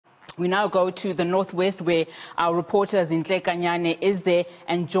We now go to the northwest, where our reporter Zinhle Kanyane is there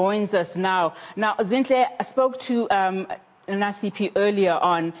and joins us now. Now, Zinhle, I spoke to Nasipi earlier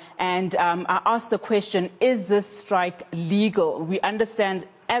on, and I asked the question, is this strike legal? We understand,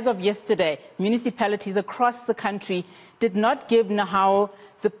 as of yesterday, municipalities across the country did not give Nehawu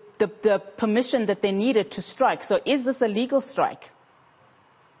the permission that they needed to strike. So is this a legal strike?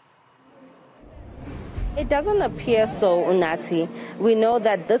 It doesn't appear so, Unati. We know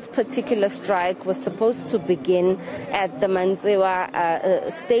that this particular strike was supposed to begin at the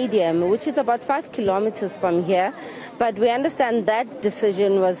Manzewa Stadium, which is about 5 kilometers from here. But we understand that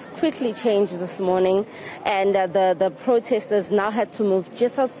decision was quickly changed this morning, and the protesters now had to move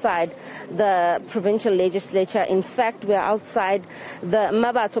just outside the provincial legislature. In fact, we're outside the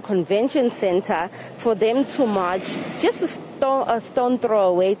Mabato Convention Center for them to march just a stone throw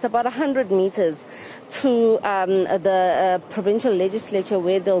away. It's about 100 meters to the provincial legislature,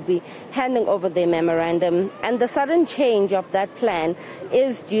 where they'll be handing over their memorandum. And the sudden change of that plan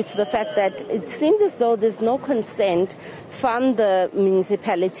is due to the fact that it seems as though there's no consent from the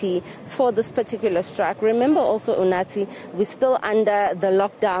municipality for this particular strike. Remember also, Unati, we're still under the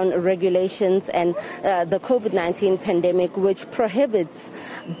lockdown regulations and the COVID-19 pandemic, which prohibits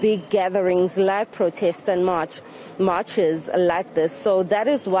big gatherings like protests and marches like this. So that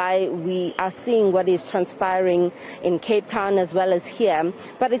is why we are seeing what is transpiring in Cape Town as well as here.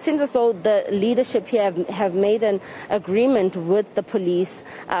 But it seems as though the leadership here have made an agreement with the police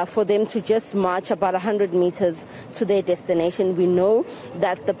for them to just march about 100 meters to their destination. We know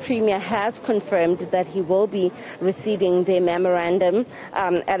that the Premier has confirmed that he will be receiving their memorandum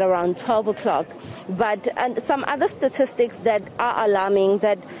at around 12 o'clock. But some other statistics that are alarming,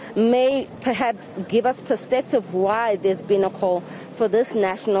 that may perhaps give us perspective why there's been a call for this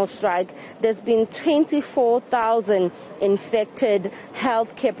national strike. There's been 24,000 infected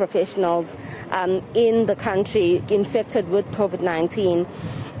healthcare professionals in the country infected with COVID-19.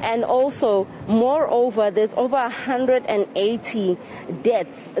 And also, moreover, there's over 180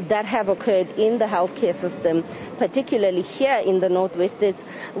 deaths that have occurred in the healthcare system, particularly here in the Northwest.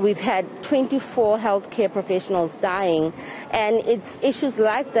 We've had 24 healthcare professionals dying, and it's issues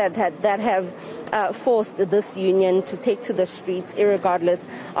like that have forced this union to take to the streets, irregardless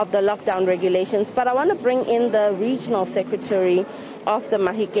of the lockdown regulations. But I want to bring in the regional secretary of the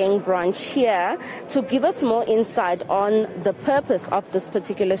Mahikeng branch here to give us more insight on the purpose of this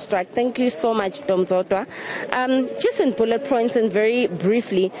particular strike. Thank you so much, Domzotwa. Just in bullet points and very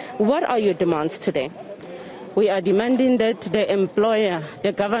briefly, what are your demands today? We are demanding that the employer,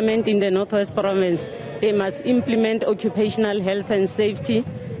 the government in the Northwest Province, they must implement occupational health and safety.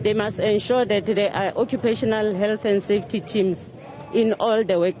 They must ensure that there are occupational health and safety teams in all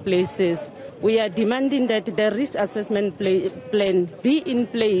the workplaces. We are demanding that the risk assessment plan be in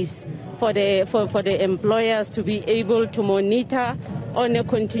place for the employers to be able to monitor on a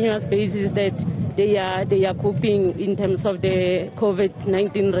continuous basis that they are coping in terms of the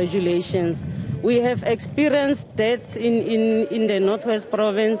COVID-19 regulations. We have experienced deaths in the Northwest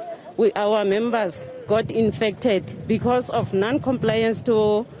Province. Our members got infected because of non-compliance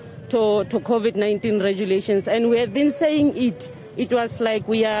to COVID-19 regulations, and we have been saying it. It was like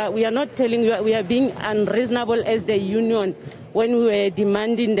we are not telling you, we are being unreasonable as the union when we were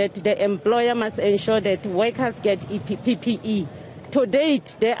demanding that the employer must ensure that workers get PPE. To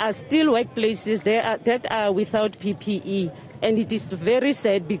date, there are still workplaces that are without PPE, and it is very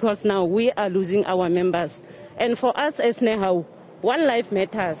sad because now we are losing our members. And for us as Nehawu, one life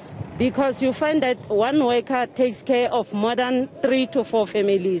matters, because you find that one worker takes care of more than 3 to 4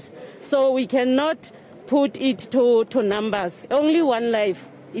 families. So we cannot put it to numbers. Only one life,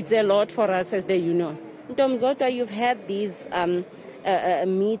 it's a lot for us as the union. Domzotwa, you've had these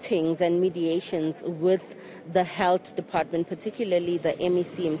meetings and mediations with the health department, particularly the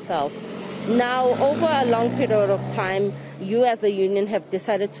MEC himself. Now, over a long period of time, you as a union have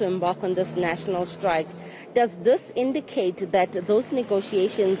decided to embark on this national strike. Does this indicate that those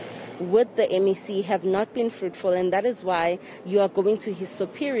negotiations with the MEC have not been fruitful, and that is why you are going to his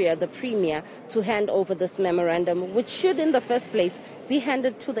superior, the Premier, to hand over this memorandum, which should in the first place be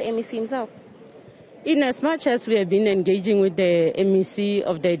handed to the MEC himself? In as much as we have been engaging with the MEC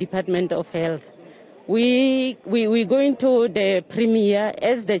of the Department of Health, we're going to the Premier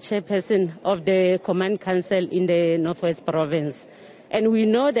as the chairperson of the Command Council in the Northwest Province. And we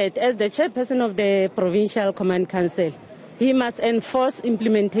know that as the chairperson of the Provincial Command Council, he must enforce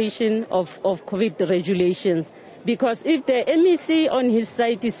implementation of COVID regulations. Because if the MEC on his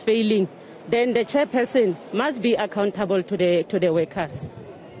side is failing, then the chairperson must be accountable to the workers.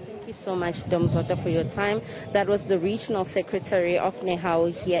 Thank you so much, Domzota, for your time. That was the regional secretary of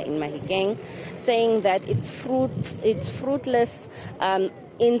Nehawu here in Mahikeng, saying that it's fruitless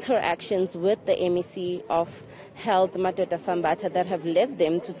interactions with the MEC of Health, Madoda Sambata, that have led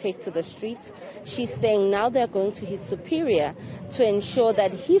them to take to the streets. She's saying now they're going to his superior to ensure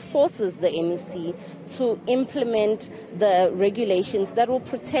that he forces the MEC to implement the regulations that will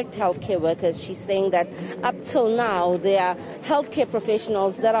protect healthcare workers. She's saying that up till now there are healthcare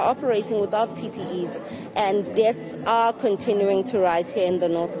professionals that are operating without PPEs, and deaths are continuing to rise here in the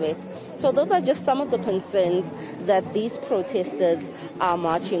Northwest. So those are just some of the concerns that these protesters are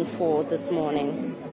marching for this morning.